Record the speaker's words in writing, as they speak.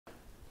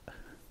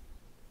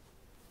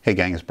Hey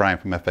gang, it's Bryan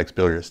from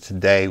FXBilliards.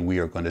 Today we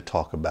are going to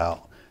talk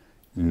about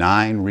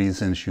 9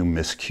 reasons you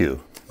miscue.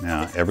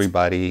 Now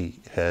everybody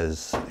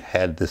has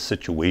had this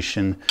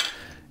situation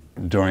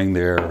during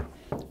their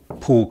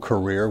pool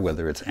career,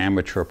 whether it's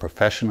amateur or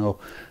professional.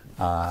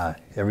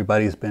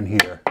 Everybody's been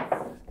here.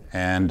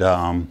 And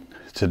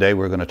today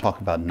we're going to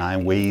talk about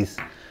 9 ways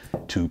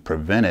to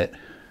prevent it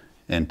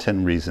and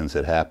 10 reasons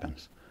it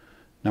happens.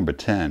 Number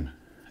 10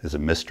 is a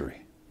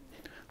mystery.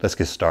 Let's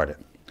get started.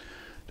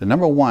 The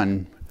number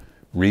 1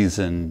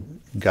 reason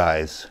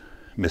guys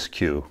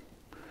miscue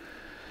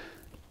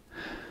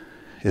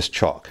is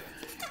chalk.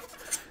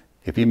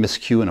 If you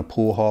miscue in a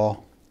pool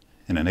hall,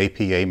 in an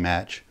APA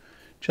match,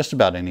 just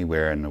about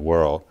anywhere in the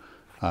world,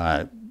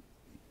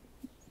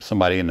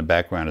 somebody in the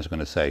background is going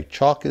to say,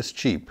 chalk is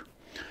cheap.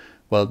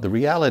 Well, the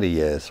reality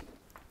is,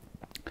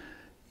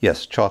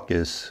 yes, chalk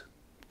is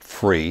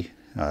free.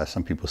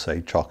 Some people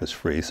say chalk is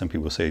free. Some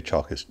people say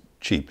chalk is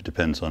cheap. It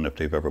depends on if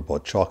they've ever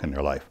bought chalk in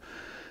their life.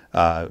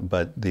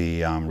 But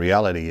the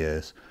reality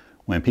is,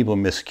 when people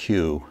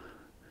miscue,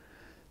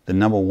 the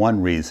number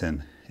 1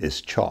 reason is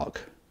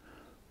chalk,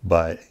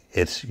 but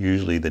it's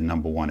usually the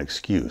number 1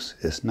 excuse.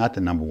 It's not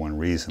the number 1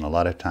 reason. A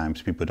lot of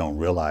times people don't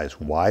realize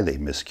why they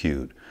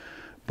miscued,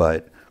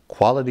 but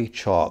quality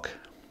chalk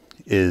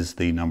is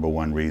the number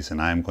 1 reason.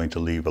 I'm going to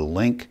leave a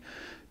link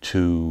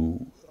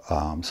to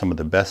some of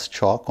the best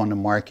chalk on the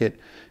market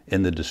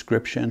in the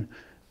description,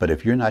 but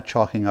if you're not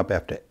chalking up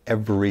after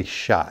every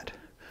shot,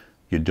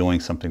 you're doing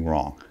something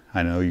wrong.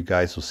 I know you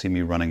guys will see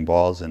me running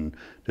balls, and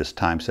there's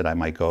times that I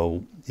might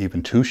go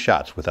even 2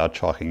 shots without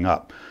chalking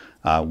up.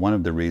 One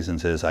of the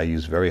reasons is I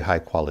use very high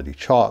quality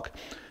chalk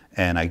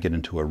and I get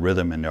into a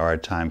rhythm, and there are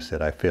times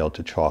that I fail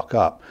to chalk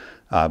up,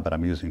 but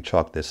I'm using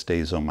chalk that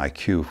stays on my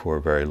cue for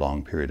a very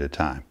long period of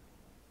time.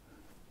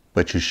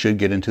 But you should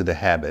get into the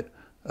habit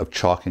of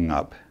chalking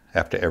up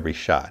after every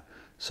shot.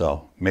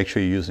 So make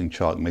sure you're using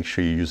chalk, make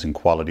sure you're using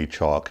quality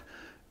chalk.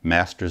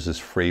 Masters is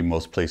free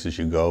most places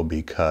you go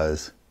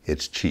because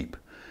it's cheap.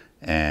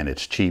 And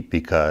it's cheap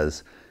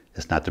because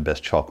it's not the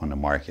best chalk on the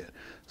market.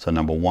 So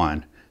number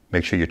 1,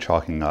 make sure you're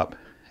chalking up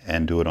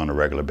and do it on a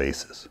regular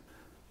basis.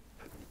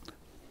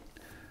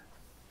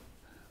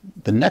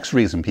 The next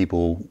reason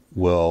people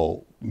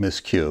will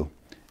miscue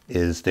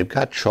is they've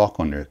got chalk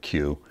on their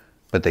cue,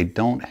 but they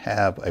don't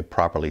have a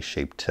properly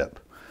shaped tip.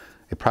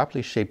 A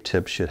properly shaped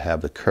tip should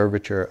have the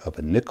curvature of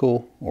a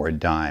nickel or a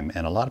dime,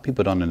 and a lot of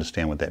people don't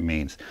understand what that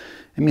means.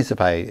 It means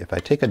if I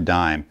take a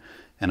dime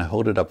and I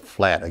hold it up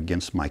flat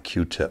against my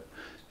cue tip,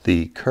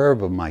 the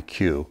curve of my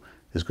cue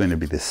is going to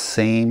be the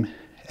same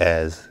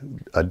as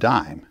a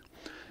dime.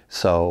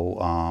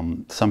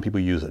 So some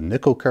people use a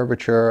nickel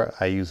curvature.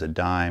 I use a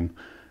dime.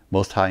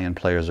 Most high-end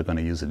players are going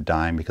to use a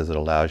dime because it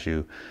allows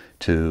you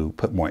to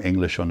put more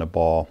English on the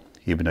ball,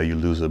 even though you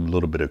lose a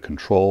little bit of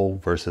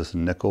control versus a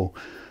nickel.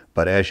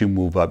 But as you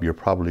move up, you're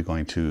probably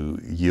going to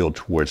yield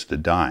towards the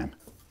dime.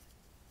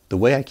 The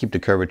way I keep the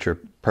curvature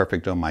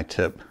perfect on my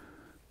tip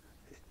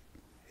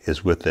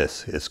is with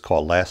this. It's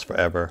called Last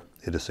Forever.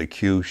 It is a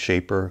cue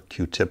shaper,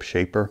 cue tip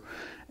shaper,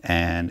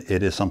 and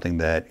it is something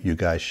that you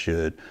guys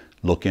should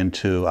look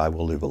into. I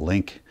will leave a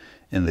link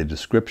in the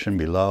description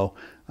below.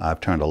 I've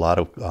turned a lot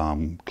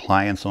of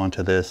clients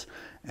onto this,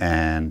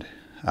 and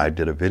I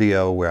did a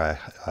video where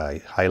I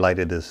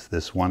highlighted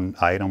this one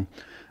item.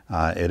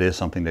 It is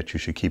something that you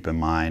should keep in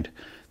mind,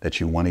 that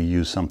you want to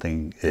use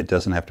something. It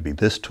doesn't have to be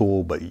this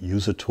tool, but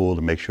use a tool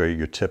to make sure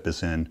your tip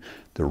is in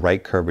the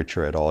right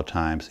curvature at all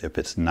times. If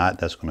it's not,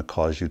 that's going to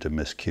cause you to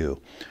miscue.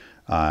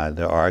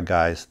 There are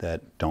guys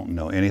that don't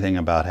know anything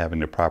about having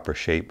the proper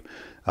shape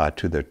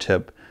to their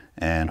tip,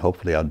 and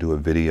hopefully I'll do a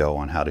video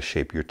on how to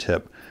shape your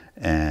tip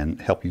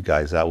and help you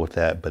guys out with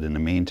that. But in the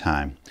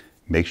meantime,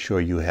 make sure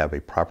you have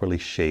a properly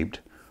shaped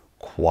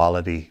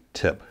quality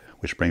tip,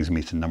 which brings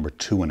me to number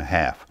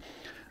 2.5.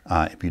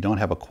 If you don't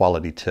have a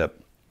quality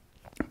tip,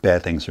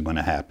 bad things are going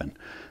to happen.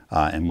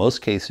 In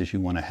most cases, you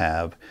want to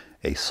have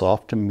a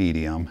soft to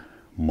medium,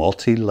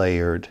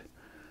 multi-layered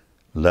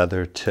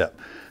leather tip.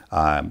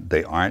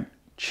 They aren't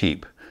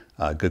cheap.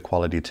 A good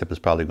quality tip is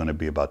probably going to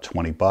be about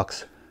 20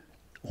 bucks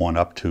on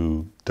up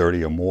to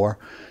 30 or more.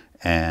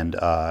 And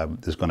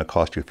it's going to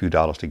cost you a few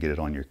dollars to get it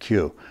on your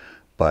cue.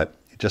 But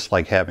just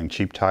like having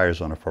cheap tires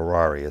on a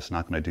Ferrari, it's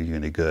not going to do you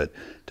any good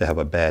to have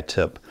a bad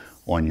tip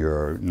on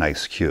your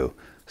nice cue.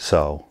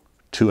 So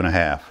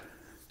 2.5,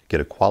 get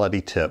a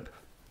quality tip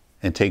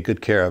and take good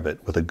care of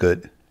it with a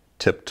good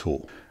tip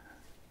tool.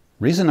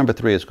 Reason number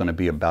 3 is going to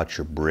be about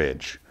your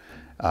bridge.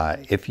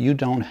 If you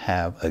don't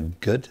have a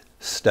good,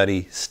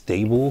 steady,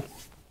 stable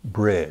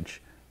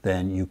bridge,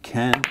 then you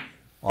can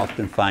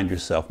often find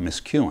yourself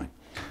miscuing.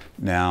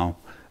 Now,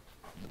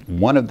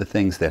 one of the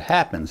things that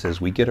happens is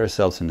we get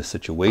ourselves into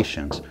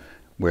situations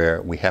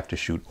where we have to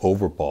shoot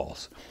over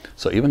balls.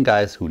 So even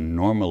guys who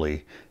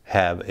normally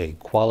have a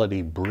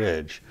quality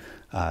bridge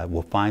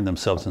will find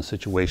themselves in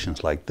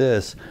situations like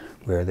this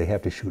where they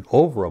have to shoot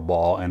over a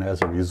ball, and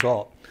as a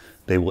result,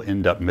 they will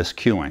end up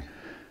miscuing.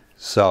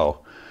 So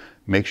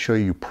make sure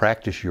you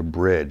practice your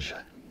bridge.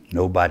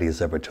 Nobody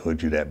has ever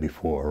told you that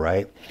before,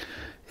 right?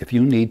 If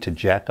you need to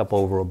jack up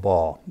over a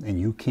ball and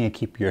you can't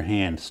keep your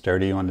hand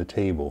sturdy on the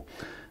table,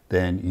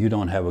 then you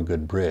don't have a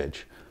good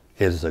bridge.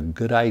 It is a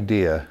good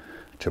idea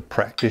to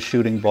practice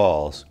shooting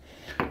balls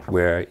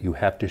where you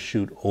have to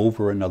shoot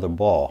over another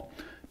ball,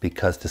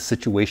 because the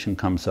situation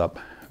comes up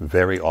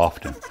very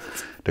often.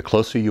 The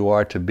closer you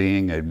are to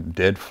being a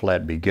dead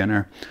flat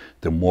beginner,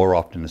 the more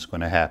often it's going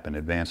to happen.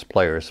 Advanced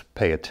players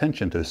pay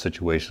attention to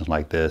situations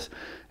like this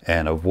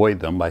and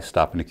avoid them by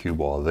stopping the cue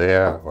ball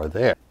there or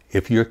there.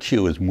 If your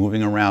cue is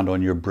moving around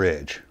on your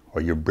bridge,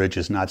 or your bridge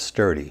is not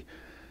sturdy,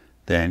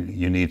 then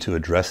you need to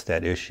address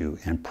that issue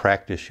and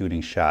practice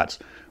shooting shots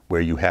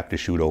where you have to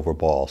shoot over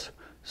balls.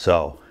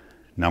 So,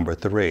 number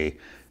 3,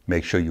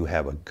 make sure you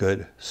have a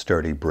good,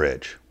 sturdy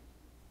bridge.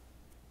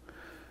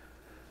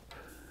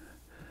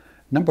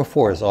 Number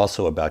 4 is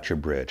also about your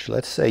bridge.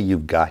 Let's say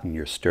you've gotten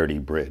your sturdy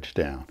bridge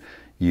down.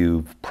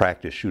 You've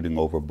practiced shooting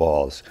over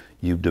balls.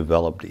 You've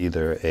developed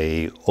either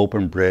an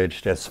open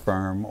bridge that's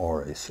firm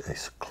or a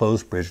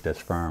closed bridge that's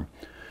firm.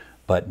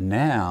 But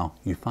now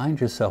you find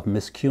yourself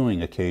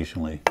miscuing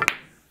occasionally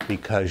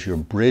because your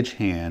bridge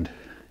hand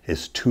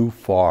is too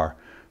far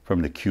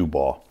from the cue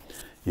ball.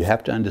 You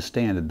have to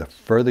understand that the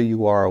further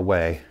you are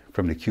away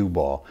from the cue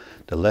ball,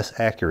 the less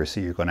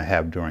accuracy you're going to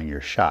have during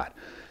your shot.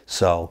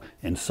 So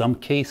in some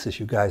cases,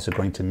 you guys are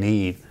going to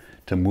need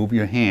to move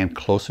your hand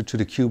closer to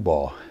the cue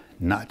ball,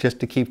 not just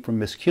to keep from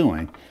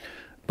miscuing,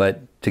 but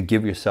to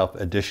give yourself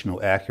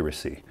additional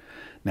accuracy.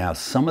 Now,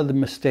 some of the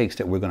mistakes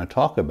that we're going to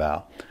talk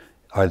about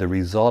are the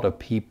result of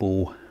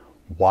people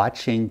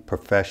watching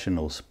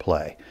professionals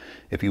play.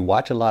 If you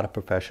watch a lot of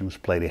professionals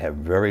play, they have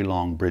very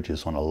long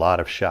bridges on a lot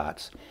of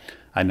shots.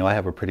 I know I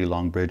have a pretty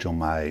long bridge on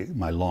my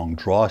long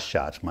draw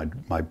shots.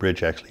 My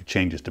bridge actually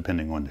changes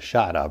depending on the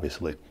shot,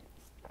 obviously.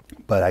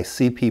 But I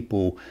see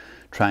people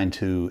trying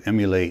to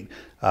emulate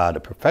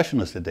the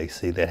professionals that they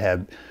see that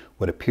have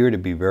what appear to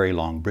be very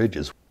long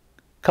bridges.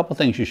 A couple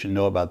things you should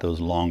know about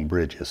those long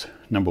bridges.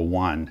 Number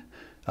 1,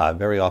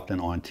 very often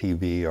on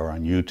TV or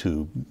on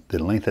YouTube,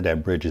 the length of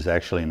that bridge is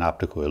actually an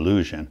optical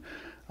illusion.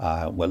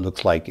 What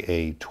looks like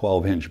a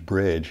 12-inch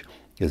bridge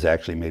is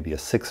actually maybe a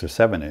 6 or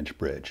 7-inch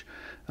bridge.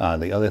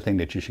 The other thing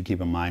that you should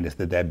keep in mind is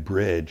that that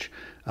bridge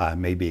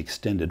may be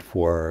extended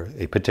for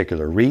a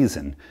particular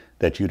reason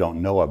that you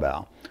don't know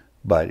about.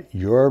 But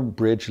your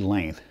bridge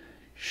length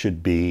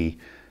should be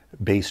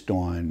based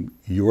on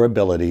your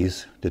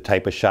abilities, the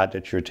type of shot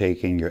that you're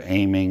taking, your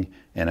aiming,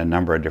 and a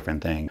number of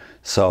different things.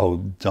 So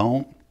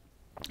don't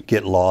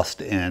get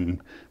lost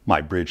in my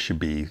bridge should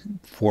be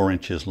 4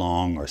 inches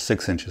long or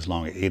 6 inches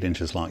long or 8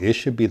 inches long. It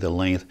should be the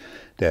length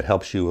that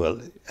helps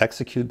you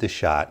execute the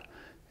shot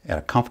at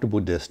a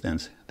comfortable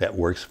distance that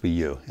works for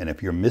you. And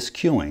if you're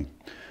miscuing,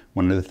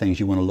 one of the things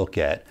you want to look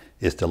at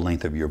is the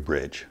length of your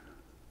bridge.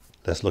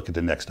 Let's look at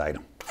the next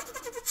item.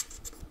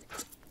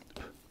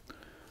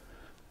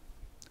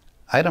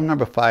 Item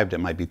number 5 that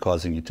might be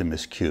causing you to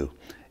miscue.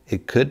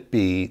 It could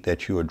be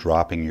that you are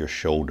dropping your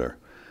shoulder.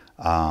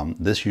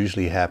 This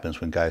usually happens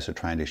when guys are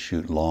trying to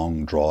shoot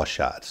long draw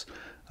shots.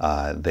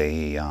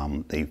 They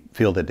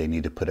feel that they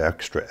need to put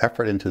extra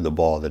effort into the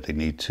ball, that they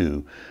need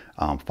to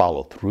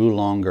follow through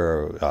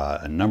longer,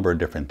 a number of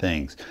different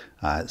things.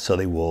 So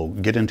they will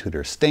get into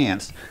their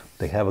stance.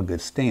 They have a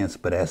good stance,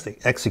 but as they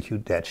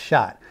execute that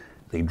shot,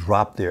 they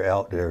drop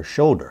their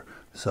shoulder.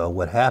 So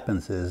what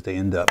happens is they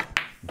end up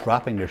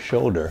dropping their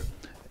shoulder,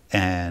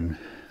 and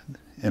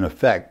in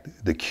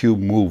effect, the cue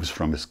moves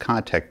from its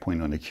contact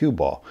point on the cue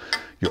ball.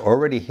 You're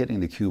already hitting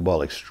the cue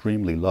ball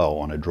extremely low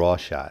on a draw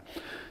shot.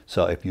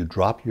 So if you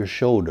drop your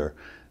shoulder,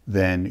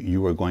 then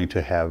you are going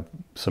to have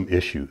some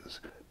issues.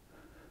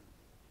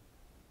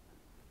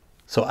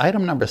 So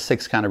item number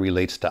 6 kind of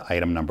relates to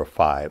item number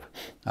 5.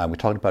 We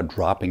talked about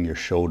dropping your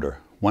shoulder.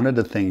 One of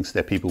the things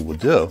that people will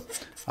do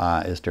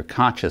is they're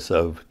conscious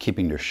of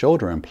keeping their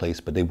shoulder in place,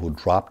 but they will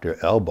drop their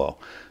elbow.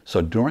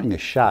 So during a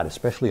shot,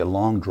 especially a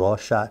long draw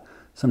shot,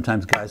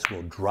 sometimes guys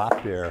will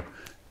drop their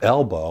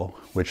elbow,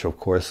 which of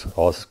course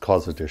also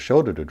causes their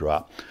shoulder to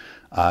drop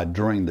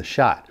during the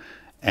shot.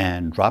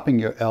 And dropping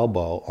your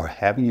elbow or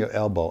having your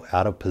elbow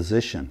out of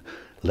position,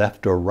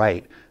 left or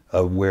right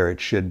of where it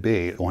should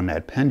be on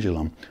that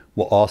pendulum,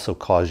 will also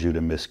cause you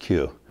to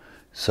miscue.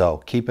 So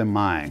keep in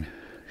mind,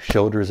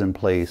 shoulders in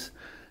place,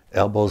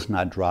 elbows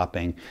not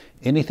dropping.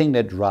 Anything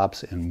that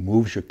drops and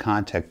moves your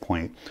contact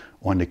point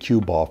on the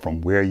cue ball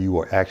from where you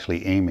are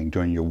actually aiming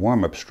during your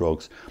warm-up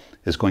strokes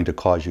is going to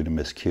cause you to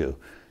miscue.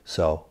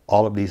 So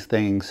all of these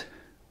things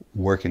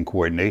work in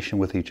coordination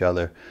with each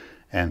other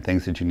and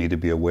things that you need to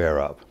be aware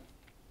of.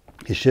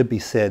 It should be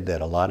said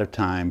that a lot of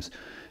times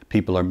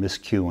people are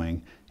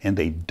miscuing and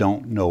they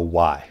don't know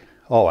why.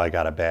 Oh, I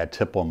got a bad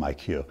tip on my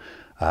cue.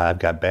 I've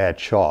got bad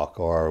chalk,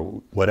 or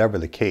whatever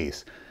the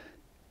case.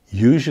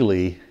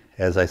 Usually,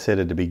 as I said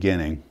at the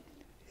beginning,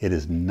 it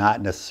is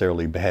not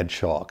necessarily bad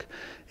chalk.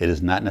 It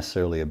is not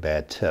necessarily a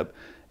bad tip.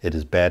 It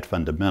is bad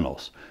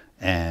fundamentals.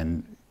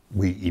 And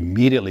we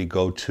immediately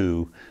go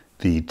to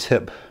the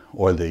tip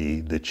or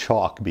the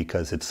chalk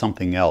because it's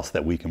something else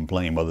that we can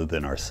blame other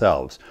than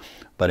ourselves.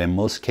 But in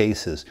most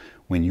cases,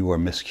 when you are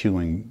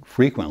miscuing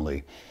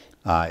frequently,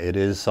 it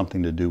is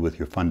something to do with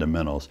your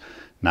fundamentals,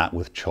 not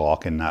with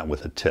chalk and not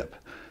with a tip.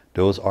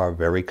 Those are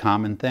very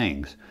common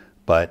things.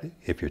 But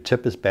if your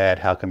tip is bad,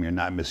 how come you're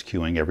not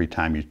miscuing every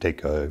time you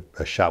take a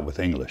shot with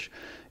English?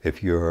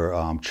 If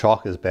your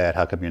chalk is bad,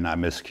 how come you're not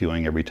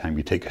miscuing every time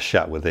you take a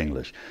shot with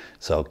English?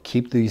 So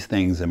keep these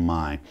things in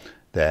mind,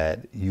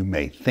 that you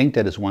may think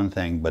that it's one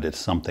thing, but it's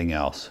something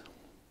else.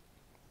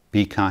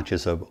 Be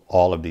conscious of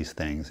all of these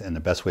things, and the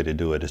best way to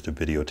do it is to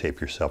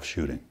videotape yourself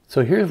shooting.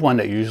 So here's one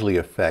that usually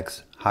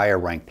affects higher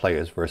ranked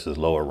players versus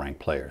lower ranked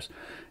players,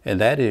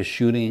 and that is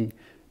shooting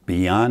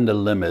beyond the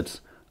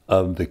limits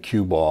of the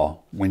cue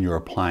ball when you're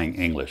applying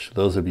English.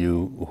 Those of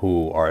you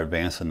who are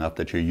advanced enough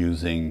that you're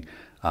using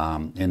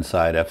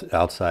inside,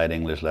 outside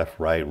English, left,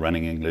 right,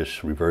 running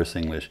English, reverse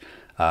English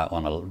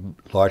on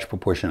a large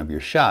proportion of your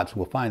shots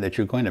will find that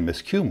you're going to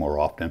miscue more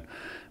often,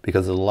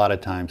 because a lot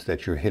of times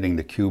that you're hitting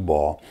the cue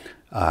ball,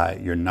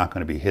 you're not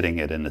going to be hitting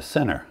it in the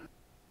center.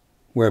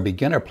 Where a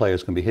beginner player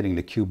is going to be hitting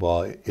the cue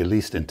ball, at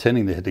least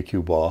intending to hit the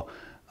cue ball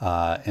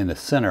in the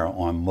center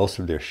on most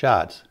of their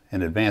shots,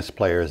 an advanced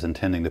player is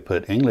intending to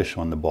put English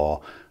on the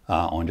ball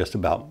on just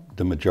about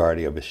the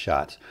majority of his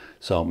shots.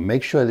 So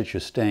make sure that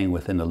you're staying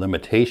within the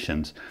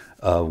limitations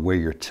of where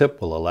your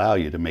tip will allow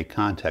you to make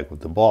contact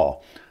with the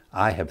ball.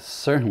 I have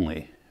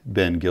certainly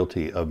been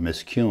guilty of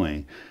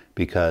miscuing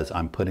because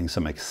I'm putting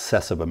some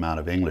excessive amount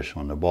of English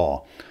on the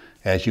ball.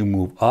 As you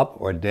move up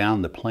or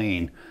down the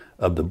plane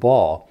of the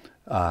ball,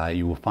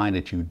 you will find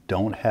that you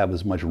don't have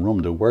as much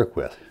room to work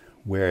with.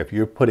 Where if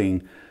you're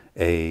putting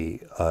a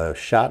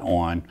shot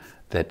on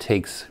that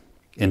takes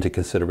into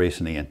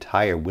consideration the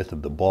entire width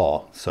of the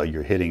ball, so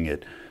you're hitting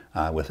it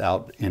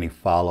without any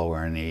follow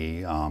or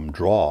any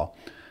draw,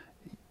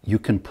 you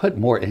can put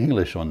more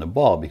English on the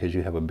ball because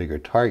you have a bigger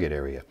target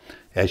area.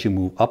 As you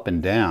move up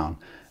and down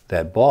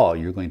that ball,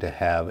 you're going to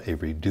have a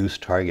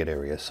reduced target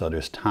area. So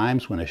there's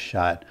times when a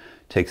shot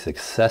takes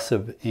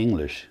excessive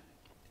English,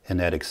 and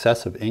that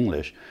excessive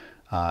English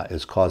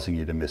is causing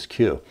you to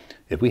miscue.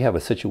 If we have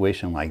a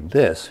situation like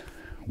this,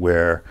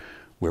 where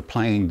we're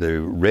playing the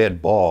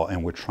red ball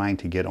and we're trying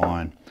to get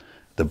on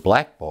the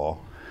black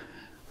ball,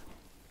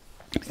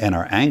 and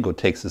our angle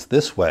takes us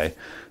this way,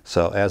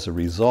 so as a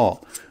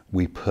result,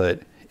 we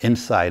put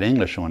inside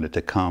English on it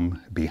to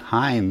come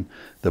behind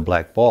the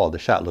black ball, the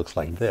shot looks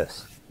like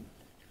this.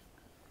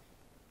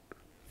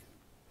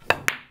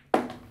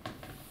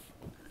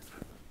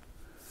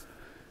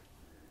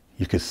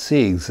 You could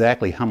see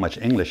exactly how much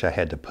English I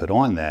had to put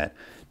on that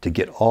to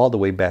get all the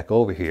way back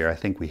over here. I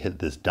think we hit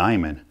this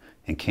diamond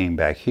and came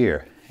back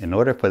here. In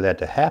order for that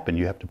to happen,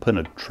 you have to put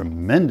a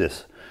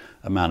tremendous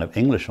amount of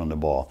English on the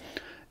ball.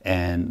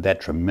 And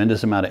that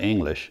tremendous amount of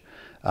English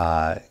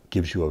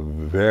gives you a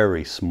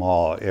very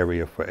small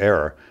area for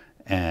error,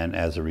 and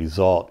as a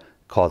result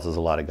causes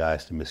a lot of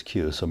guys to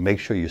miscue. So make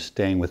sure you're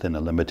staying within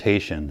the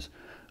limitations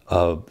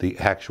of the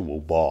actual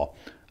ball,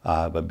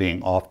 but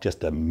being off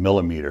just a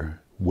millimeter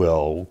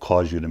will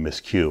cause you to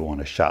miscue on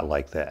a shot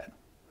like that.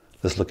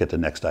 Let's look at the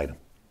next item.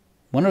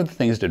 One of the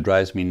things that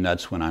drives me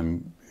nuts when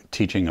I'm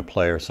teaching a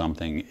player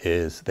something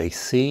is they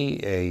see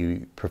a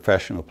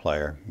professional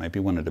player, might be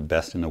one of the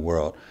best in the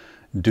world,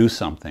 do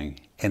something,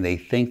 and they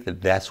think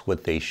that that's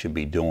what they should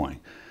be doing.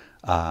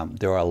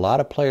 There are a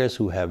lot of players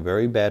who have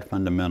very bad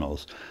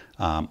fundamentals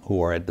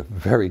who are at the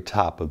very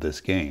top of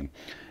this game,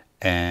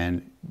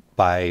 and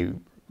by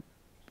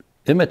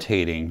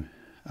imitating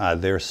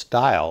their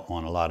style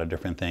on a lot of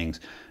different things,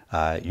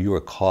 you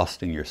are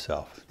costing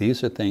yourself.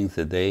 These are things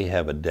that they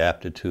have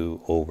adapted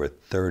to over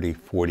 30,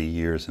 40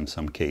 years in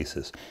some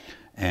cases.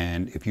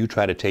 And if you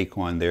try to take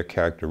on their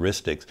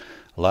characteristics,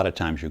 a lot of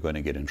times you're going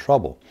to get in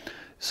trouble.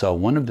 So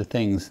one of the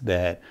things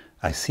that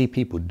I see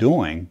people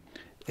doing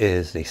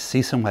is they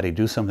see somebody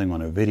do something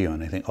on a video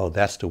and they think, oh,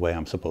 that's the way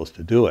I'm supposed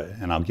to do it.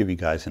 And I'll give you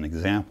guys an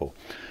example.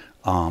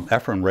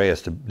 Efren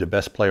Reyes, the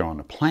best player on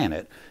the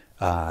planet,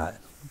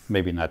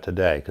 maybe not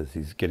today because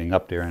he's getting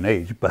up there in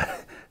age,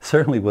 but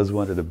certainly was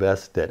one of the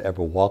best that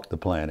ever walked the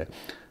planet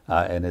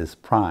in his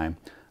prime,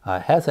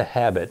 has a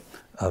habit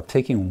of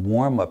taking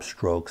warm-up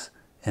strokes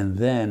and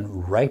then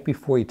right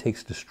before he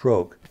takes the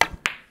stroke,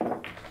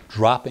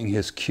 dropping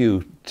his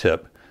cue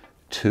tip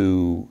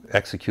to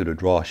execute a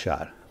draw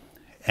shot.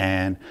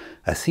 And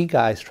I see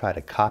guys try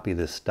to copy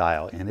this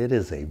style, and it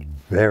is a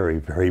very,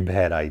 very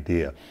bad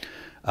idea.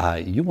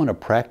 You want to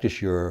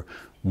practice your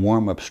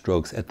warm-up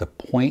strokes at the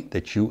point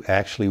that you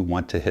actually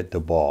want to hit the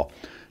ball.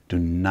 Do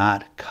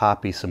not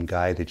copy some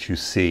guy that you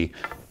see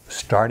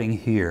starting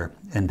here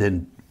and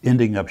then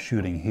ending up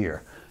shooting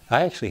here.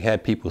 I actually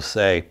had people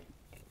say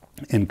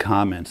in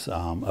comments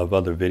of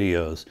other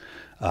videos,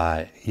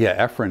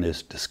 yeah, Efren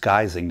is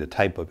disguising the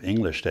type of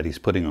English that he's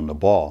putting on the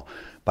ball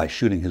by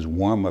shooting his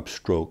warm-up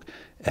stroke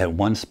at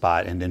one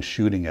spot and then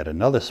shooting at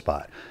another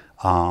spot.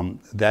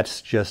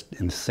 That's just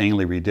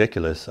insanely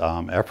ridiculous.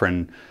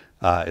 Efren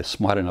is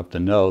smart enough to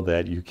know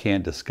that you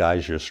can't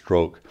disguise your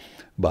stroke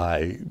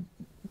by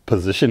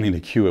positioning the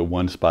cue at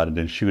one spot and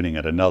then shooting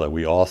at another.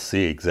 We all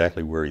see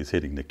exactly where he's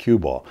hitting the cue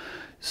ball.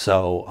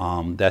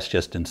 So that's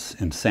just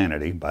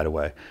insanity, by the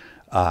way.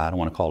 I don't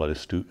want to call it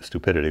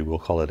stupidity, we'll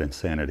call it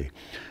insanity.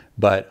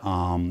 But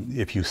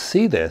if you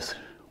see this,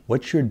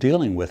 what you're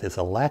dealing with is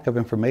a lack of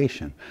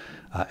information.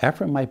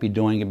 Efren might be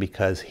doing it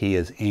because he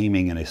is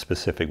aiming in a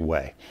specific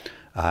way.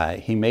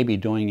 He may be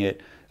doing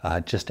it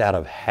just out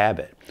of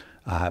habit,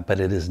 but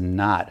it is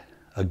not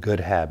a good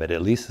habit.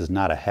 At least it's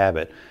not a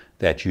habit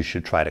that you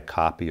should try to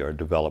copy or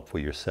develop for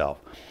yourself.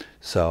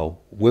 So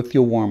with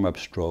your warm-up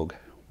stroke,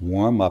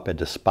 warm up at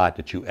the spot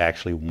that you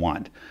actually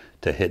want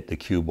to hit the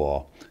cue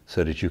ball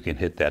so that you can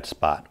hit that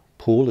spot.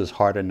 Pool is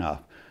hard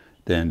enough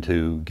than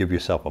to give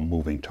yourself a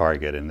moving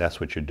target, and that's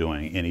what you're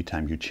doing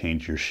anytime you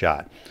change your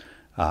shot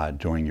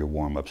during your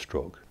warm-up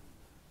stroke.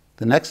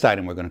 The next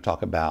item we're going to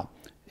talk about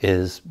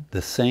is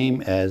the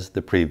same as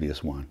the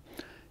previous one,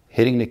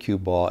 hitting the cue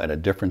ball at a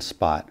different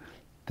spot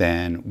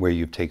than where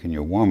you've taken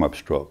your warm-up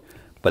stroke.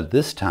 But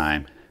this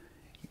time,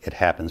 it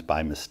happens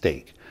by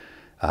mistake.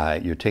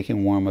 You're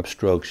taking warm-up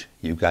strokes,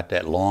 you've got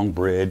that long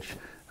bridge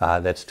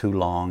that's too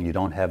long, you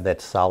don't have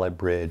that solid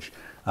bridge,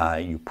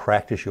 you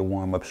practice your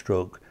warm-up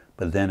stroke,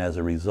 but then as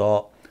a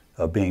result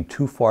of being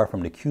too far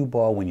from the cue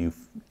ball, when you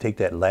take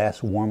that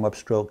last warm-up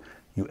stroke,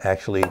 you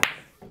actually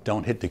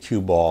don't hit the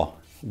cue ball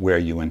where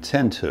you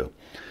intend to.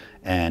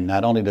 And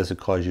not only does it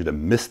cause you to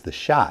miss the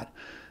shot,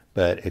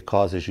 but it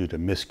causes you to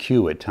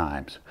miscue at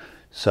times.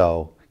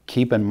 So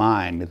keep in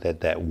mind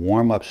that that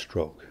warm-up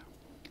stroke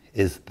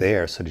is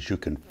there so that you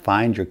can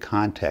find your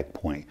contact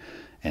point.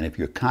 And if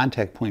your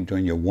contact point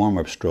during your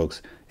warm-up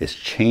strokes is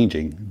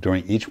changing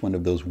during each one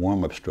of those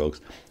warm-up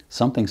strokes,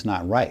 something's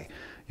not right.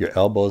 Your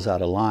elbow's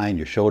out of line,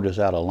 your shoulder's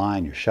out of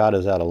line, your shot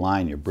is out of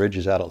line, your bridge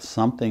is out of,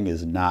 something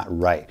is not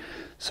right.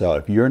 So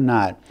if you're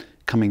not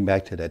coming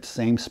back to that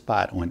same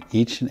spot on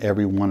each and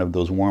every one of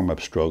those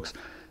warm-up strokes,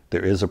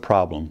 there is a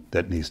problem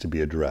that needs to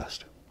be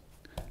addressed.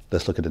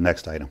 Let's look at the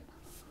next item.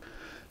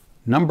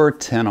 Number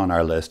 10 on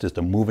our list is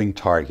the moving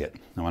target.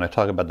 Now when I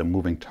talk about the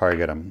moving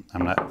target, I'm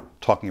not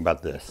talking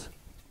about this.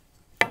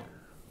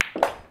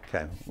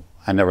 Okay,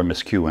 I never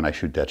miscue when I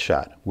shoot that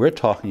shot. We're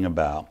talking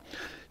about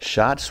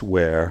shots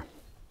where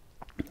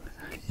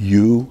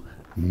you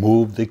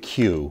move the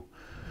cue,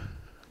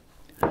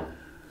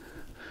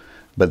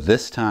 but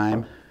this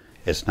time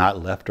it's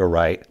not left or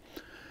right.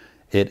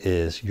 It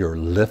is you're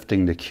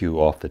lifting the cue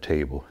off the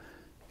table.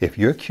 If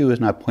your cue is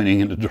not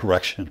pointing in the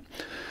direction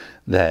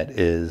that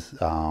is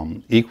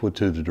equal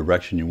to the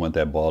direction you want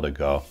that ball to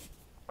go,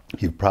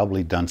 you've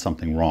probably done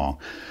something wrong.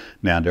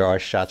 Now there are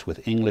shots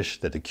with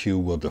English that the cue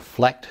will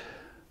deflect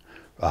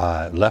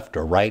left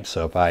or right.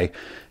 So if I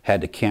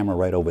had the camera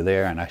right over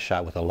there and I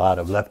shot with a lot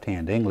of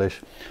left-hand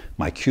English,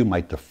 my cue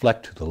might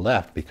deflect to the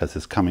left because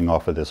it's coming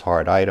off of this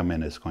hard item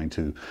and it's going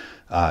to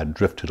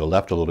drift to the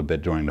left a little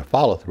bit during the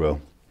follow-through.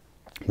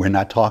 We're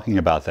not talking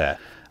about that.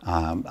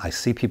 I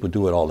see people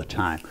do it all the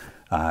time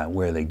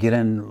where they get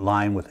in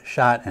line with a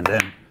shot and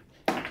then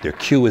their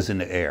cue is in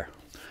the air.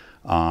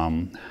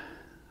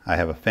 I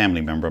have a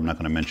family member, I'm not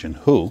going to mention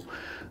who,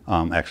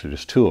 actually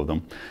there's two of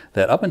them,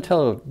 that up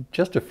until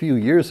just a few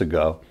years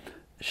ago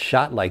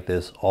shot like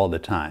this all the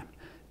time.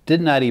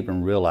 Did not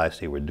even realize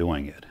they were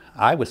doing it.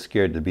 I was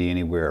scared to be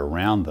anywhere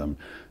around them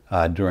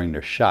during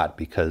their shot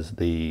because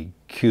the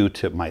cue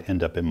tip might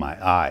end up in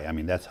my eye. I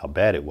mean, that's how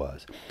bad it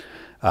was.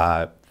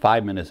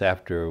 5 minutes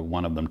after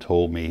one of them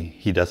told me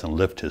he doesn't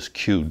lift his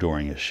cue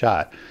during his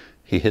shot,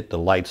 he hit the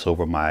lights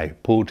over my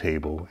pool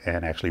table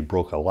and actually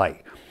broke a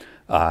light.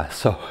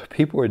 So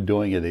people are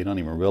doing it, they don't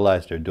even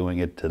realize they're doing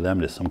it. To them,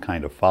 there's some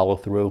kind of follow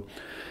through.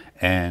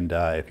 And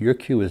if your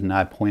cue is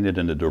not pointed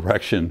in the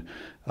direction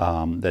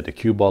that the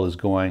cue ball is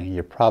going,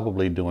 you're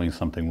probably doing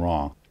something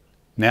wrong.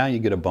 Now you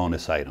get a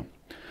bonus item.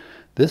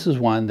 This is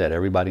one that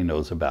everybody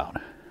knows about.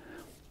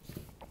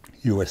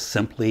 You are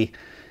simply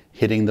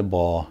hitting the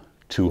ball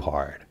too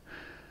hard.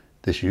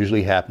 This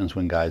usually happens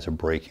when guys are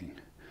breaking.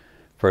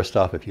 First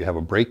off, if you have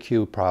a break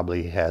cue, it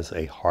probably has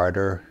a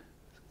harder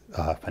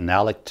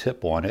phenolic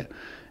tip on it,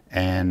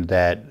 and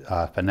that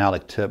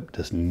phenolic tip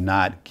does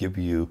not give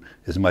you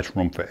as much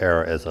room for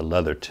error as a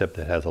leather tip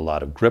that has a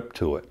lot of grip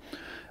to it.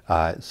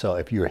 So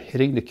if you're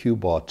hitting the cue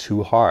ball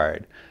too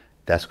hard,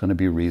 that's going to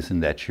be a reason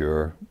that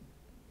you're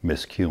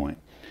miscuing.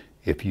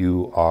 If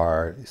you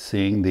are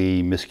seeing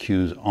the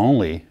miscues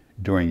only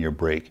during your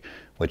break,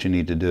 what you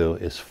need to do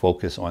is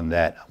focus on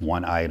that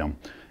one item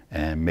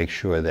and make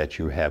sure that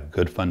you have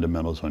good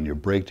fundamentals on your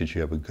break, that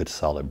you have a good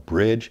solid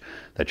bridge,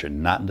 that you're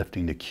not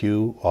lifting the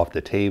cue off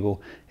the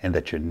table, and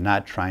that you're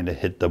not trying to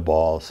hit the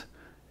balls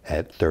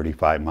at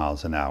 35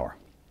 miles an hour.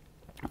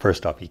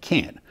 First off, you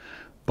can't,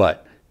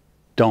 but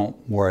don't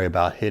worry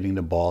about hitting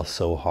the ball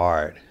so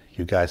hard.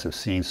 You guys have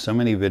seen so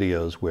many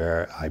videos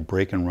where I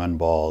break and run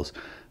balls.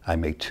 I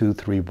make 2,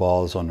 3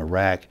 balls on the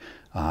rack.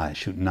 I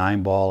shoot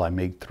 9 ball, I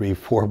make 3,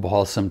 4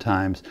 balls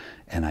sometimes,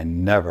 and I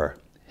never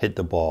hit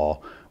the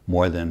ball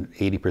more than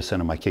 80%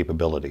 of my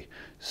capability.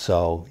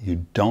 So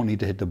you don't need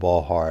to hit the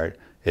ball hard.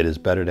 It is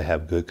better to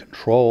have good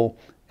control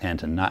and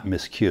to not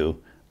miscue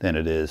than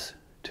it is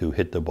to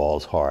hit the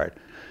balls hard.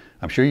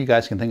 I'm sure you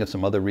guys can think of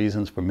some other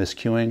reasons for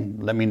miscuing.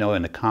 Let me know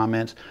in the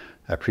comments.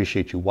 I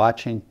appreciate you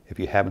watching. If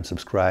you haven't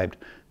subscribed,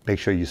 make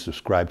sure you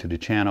subscribe to the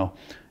channel,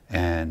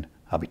 and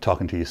I'll be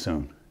talking to you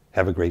soon.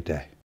 Have a great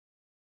day.